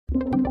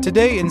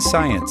Today in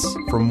Science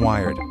from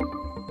Wired.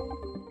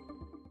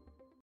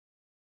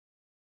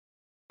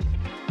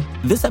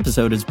 This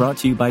episode is brought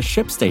to you by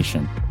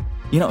ShipStation.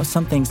 You know,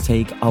 some things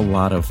take a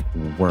lot of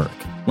work,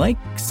 like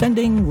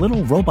sending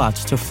little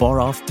robots to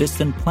far-off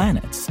distant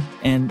planets.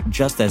 And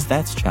just as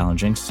that's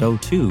challenging, so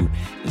too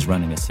is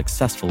running a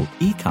successful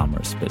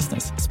e-commerce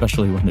business,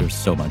 especially when there's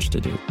so much to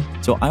do.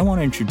 So I want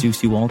to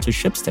introduce you all to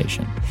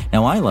ShipStation.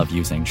 Now, I love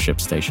using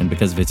ShipStation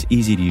because of its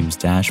easy-to-use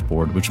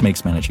dashboard, which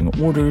makes managing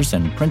orders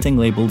and printing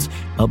labels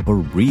a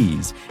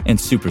breeze and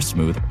super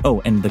smooth.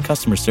 Oh, and the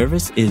customer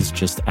service is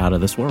just out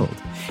of this world.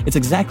 It's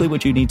exactly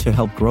what you need to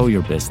help grow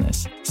your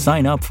business.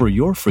 Sign up for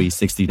your free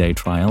 60-day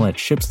trial at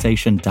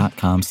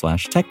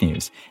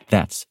shipstation.com/technews.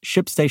 That's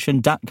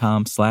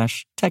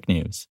shipstation.com/technews.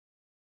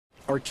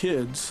 Our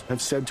kids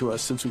have said to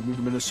us since we moved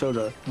to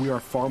Minnesota, we are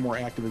far more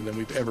active than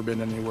we've ever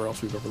been anywhere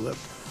else we've ever lived.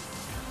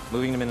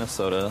 Moving to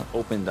Minnesota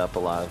opened up a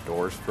lot of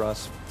doors for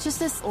us. Just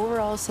this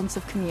overall sense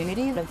of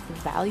community, of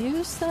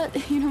values that,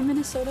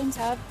 Minnesotans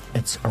have.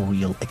 It's a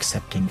real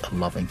accepting,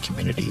 loving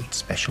community,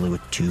 especially with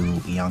 2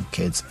 young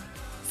kids.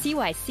 See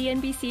why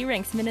CNBC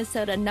ranks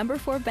Minnesota number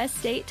 4 best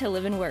state to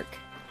live and work.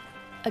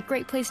 A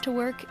great place to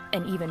work,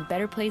 an even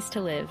better place to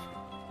live.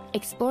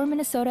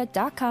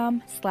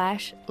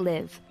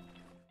 ExploreMinnesota.com/live.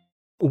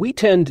 We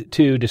tend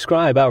to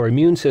describe our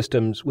immune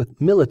systems with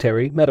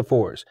military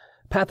metaphors.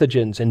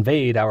 Pathogens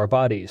invade our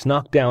bodies,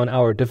 knock down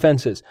our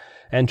defenses,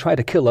 and try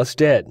to kill us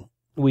dead.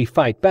 We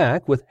fight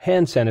back with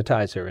hand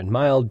sanitizer and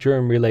mild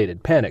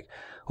germ-related panic,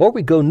 or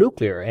we go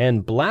nuclear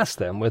and blast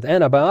them with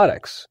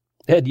antibiotics.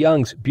 Ed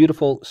Yong's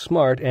beautiful,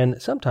 smart, and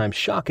sometimes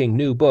shocking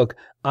new book,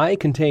 I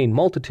Contain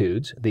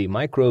Multitudes, The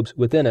Microbes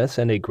Within Us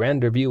and a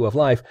Grander View of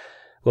Life,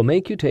 will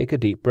make you take a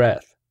deep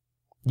breath.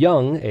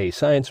 Yong, a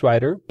science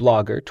writer,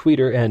 blogger,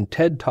 tweeter, and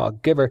TED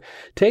Talk giver,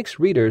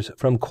 takes readers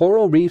from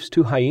coral reefs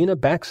to hyena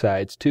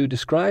backsides to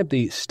describe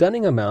the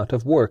stunning amount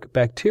of work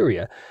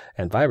bacteria,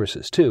 and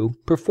viruses too,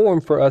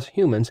 perform for us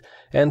humans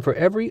and for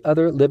every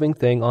other living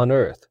thing on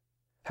Earth.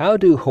 How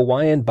do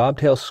Hawaiian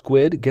bobtail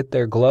squid get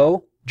their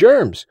glow?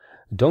 Germs!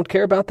 Don't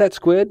care about that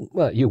squid?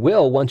 Well, you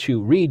will once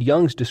you read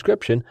Yong's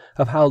description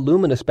of how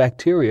luminous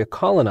bacteria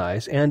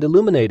colonize and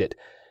illuminate it.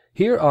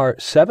 Here are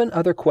 7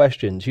 other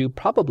questions you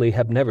probably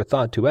have never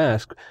thought to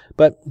ask,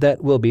 but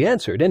that will be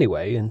answered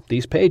anyway in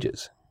these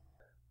pages.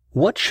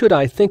 What should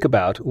I think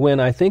about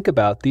when I think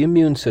about the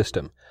immune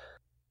system?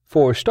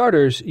 For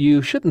starters,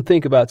 you shouldn't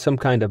think about some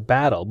kind of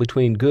battle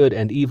between good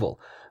and evil.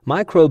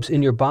 Microbes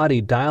in your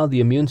body dial the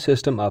immune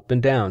system up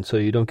and down so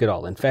you don't get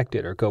all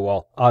infected or go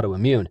all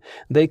autoimmune.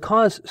 They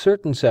cause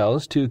certain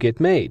cells to get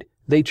made.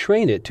 They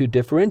train it to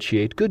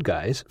differentiate good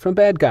guys from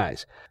bad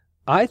guys.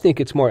 I think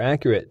it's more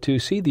accurate to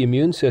see the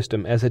immune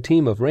system as a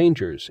team of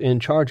rangers in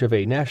charge of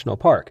a national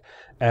park,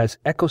 as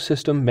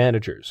ecosystem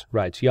managers,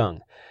 writes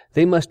Yong.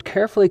 They must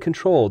carefully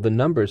control the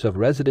numbers of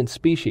resident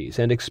species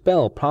and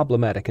expel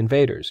problematic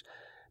invaders.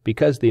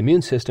 Because the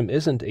immune system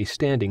isn't a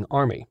standing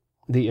army.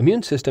 The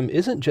immune system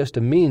isn't just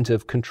a means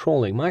of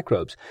controlling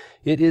microbes.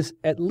 It is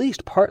at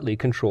least partly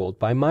controlled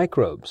by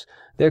microbes.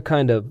 They're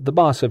kind of the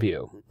boss of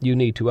you. You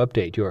need to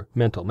update your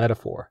mental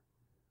metaphor.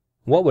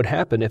 What would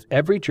happen if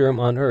every germ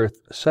on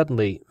Earth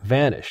suddenly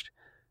vanished?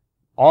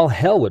 All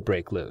hell would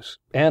break loose.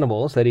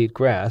 Animals that eat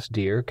grass,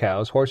 deer,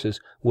 cows, horses,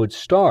 would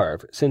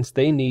starve since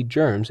they need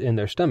germs in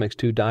their stomachs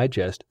to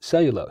digest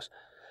cellulose.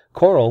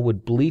 Coral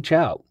would bleach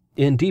out.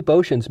 In deep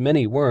oceans,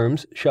 many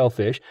worms,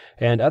 shellfish,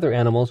 and other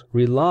animals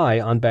rely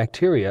on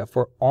bacteria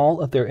for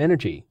all of their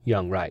energy,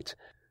 Yong writes.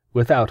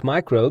 Without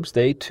microbes,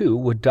 they too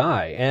would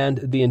die, and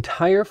the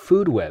entire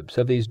food webs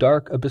of these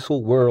dark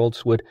abyssal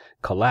worlds would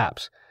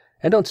collapse.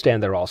 And don't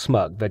stand there all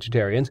smug,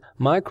 vegetarians.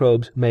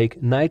 Microbes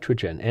make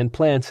nitrogen, and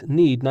plants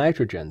need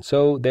nitrogen,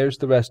 so there's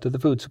the rest of the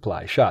food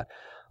supply shot.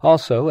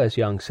 Also, as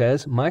Yong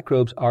says,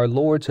 microbes are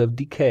lords of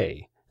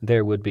decay.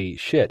 There would be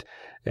shit,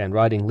 and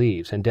rotting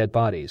leaves, and dead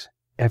bodies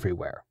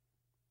everywhere.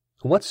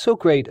 What's so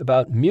great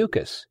about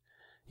mucus?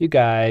 You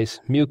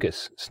guys,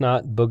 mucus,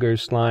 snot, boogers,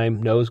 slime,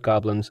 nose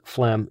goblins,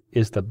 phlegm,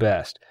 is the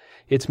best.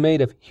 It's made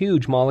of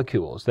huge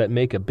molecules that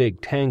make a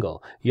big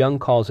tangle. Yong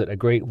calls it a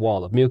great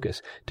wall of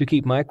mucus, to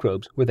keep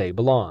microbes where they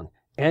belong.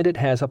 And it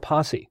has a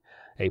posse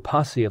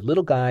of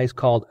little guys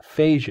called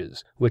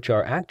phages, which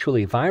are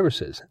actually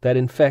viruses that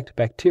infect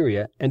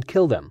bacteria and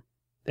kill them.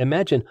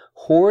 Imagine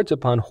hordes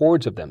upon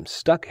hordes of them,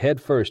 stuck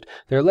head first,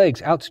 their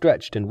legs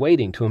outstretched and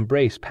waiting to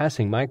embrace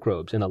passing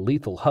microbes in a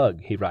lethal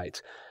hug, he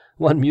writes.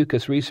 One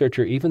mucus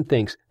researcher even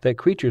thinks that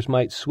creatures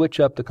might switch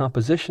up the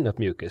composition of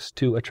mucus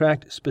to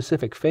attract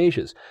specific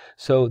phages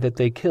so that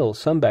they kill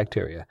some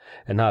bacteria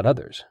and not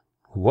others.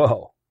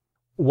 Whoa!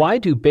 Why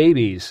do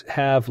babies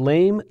have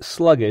lame,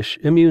 sluggish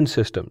immune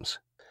systems?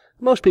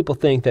 Most people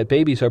think that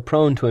babies are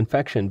prone to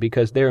infection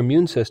because their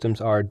immune systems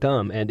are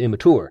dumb and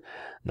immature.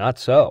 Not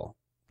so.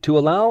 To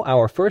allow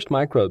our first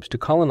microbes to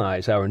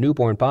colonize our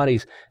newborn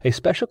bodies, a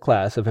special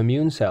class of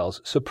immune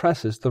cells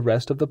suppresses the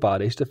rest of the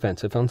body's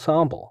defensive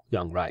ensemble,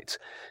 Yong writes.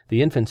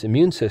 The infant's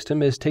immune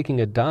system is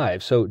taking a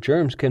dive so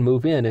germs can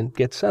move in and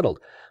get settled.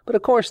 But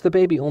of course the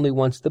baby only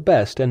wants the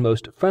best and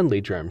most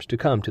friendly germs to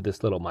come to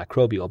this little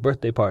microbial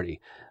birthday party.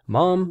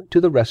 Mom to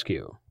the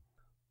rescue.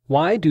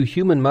 Why do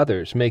human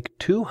mothers make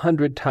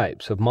 200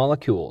 types of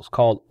molecules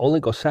called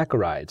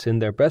oligosaccharides in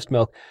their breast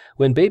milk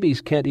when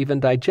babies can't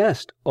even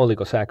digest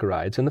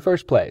oligosaccharides in the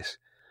first place?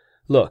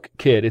 Look,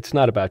 kid, it's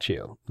not about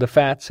you. The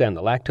fats and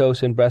the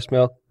lactose in breast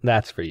milk,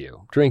 that's for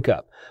you. Drink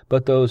up.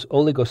 But those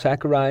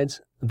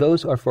oligosaccharides,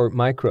 those are for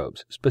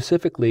microbes,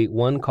 specifically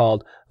one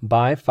called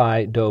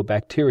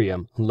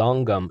Bifidobacterium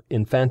longum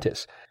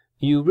infantis.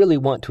 You really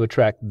want to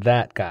attract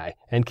that guy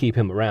and keep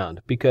him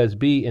around, because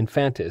B.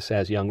 infantis,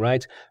 as Yong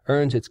writes,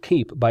 earns its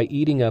keep by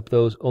eating up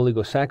those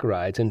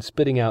oligosaccharides and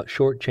spitting out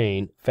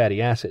short-chain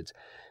fatty acids.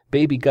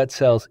 Baby gut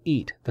cells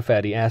eat the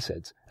fatty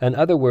acids. In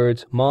other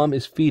words, mom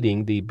is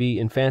feeding the B.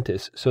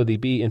 infantis, so the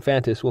B.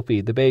 infantis will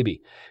feed the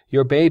baby.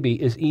 Your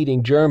baby is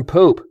eating germ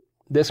poop.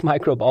 This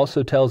microbe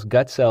also tells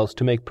gut cells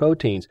to make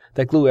proteins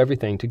that glue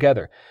everything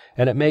together,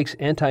 and it makes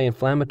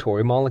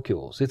anti-inflammatory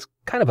molecules. It's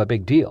kind of a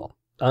big deal.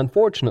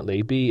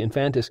 Unfortunately, B.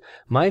 infantis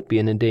might be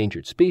an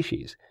endangered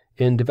species.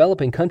 In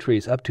developing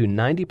countries, up to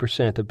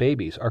 90% of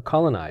babies are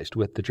colonized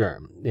with the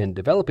germ. In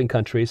developing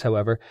countries,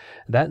 however,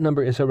 that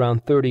number is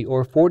around 30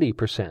 or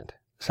 40%.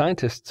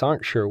 Scientists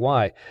aren't sure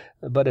why,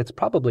 but it's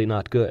probably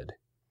not good.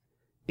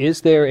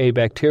 Is there a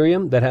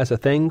bacterium that has a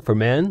thing for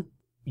men?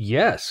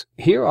 Yes.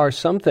 Here are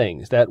some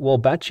things that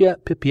Wolbachia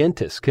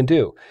pipientis can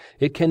do.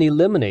 It can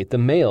eliminate the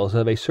males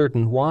of a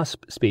certain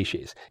wasp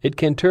species. It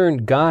can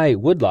turn guy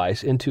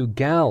woodlice into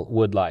gal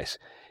woodlice.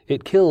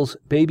 It kills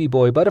baby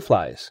boy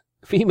butterflies.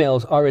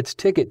 Females are its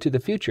ticket to the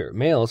future.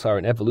 Males are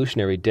an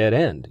evolutionary dead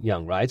end,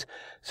 Yong writes,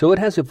 so it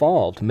has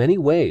evolved many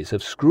ways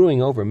of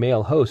screwing over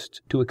male hosts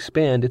to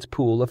expand its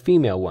pool of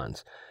female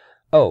ones.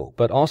 Oh,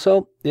 but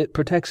also, it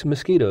protects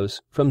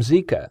mosquitoes from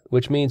Zika,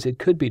 which means it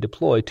could be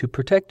deployed to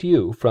protect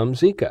you from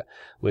Zika,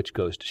 which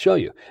goes to show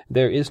you,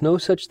 there is no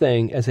such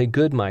thing as a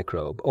good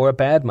microbe or a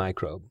bad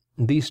microbe.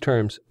 These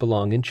terms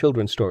belong in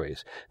children's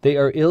stories. They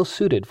are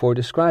ill-suited for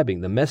describing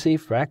the messy,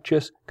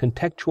 fractious,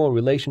 contextual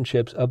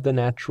relationships of the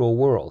natural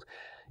world.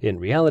 In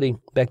reality,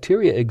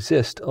 bacteria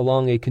exist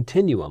along a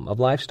continuum of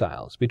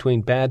lifestyles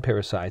between bad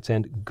parasites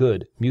and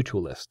good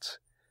mutualists.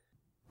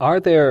 Are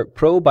there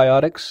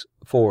probiotics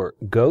for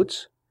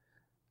goats?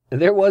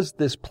 There was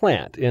this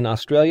plant in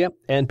Australia,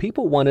 and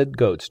people wanted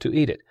goats to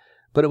eat it,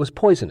 but it was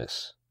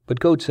poisonous. But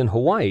goats in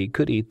Hawaii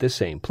could eat this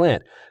same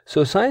plant.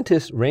 So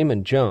scientist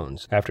Raymond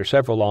Jones, after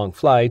several long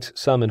flights,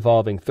 some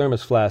involving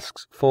thermos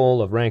flasks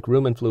full of rank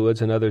rumen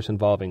fluids and others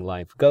involving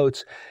live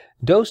goats,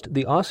 dosed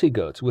the Aussie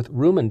goats with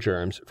rumen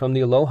germs from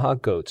the Aloha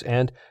goats,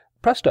 and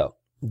presto,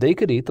 they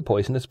could eat the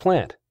poisonous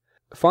plant.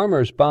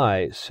 Farmers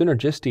buy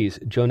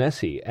Synergistes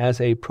jonesii as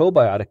a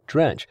probiotic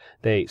drench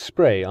they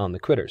spray on the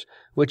critters,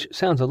 which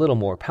sounds a little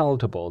more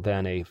palatable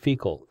than a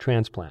fecal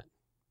transplant.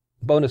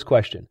 Bonus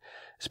question.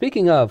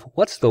 Speaking of,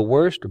 what's the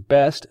worst or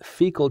best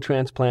fecal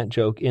transplant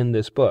joke in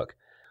this book?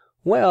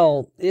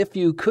 Well, if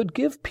you could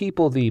give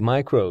people the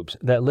microbes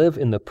that live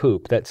in the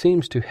poop that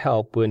seems to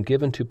help when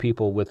given to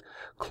people with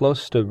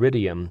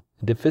Clostridium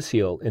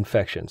difficile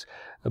infections,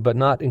 but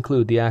not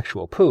include the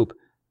actual poop,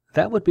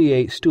 that would be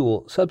a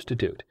stool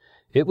substitute.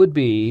 It would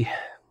be,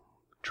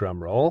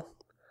 drum roll,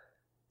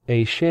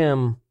 a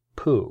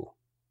shampoo.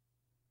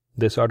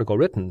 This article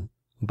written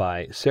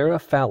by Sarah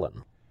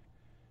Fallon.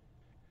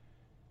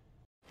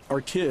 Our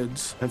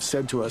kids have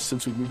said to us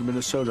since we moved to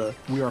Minnesota,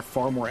 we are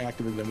far more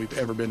active than we've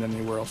ever been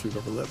anywhere else we've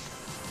ever lived.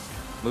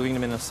 Moving to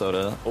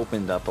Minnesota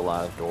opened up a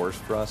lot of doors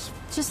for us.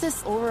 Just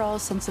this overall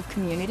sense of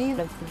community,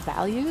 of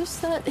values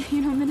that,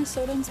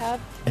 Minnesotans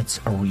have. It's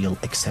a real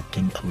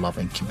accepting,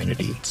 loving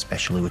community,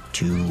 especially with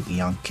two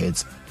young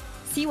kids.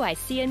 See why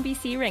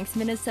CNBC ranks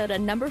Minnesota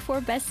number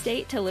 4 best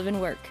state to live and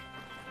work.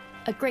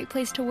 A great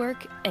place to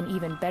work, an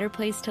even better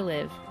place to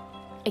live.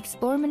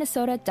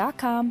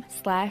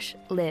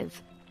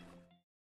 ExploreMinnesota.com/live.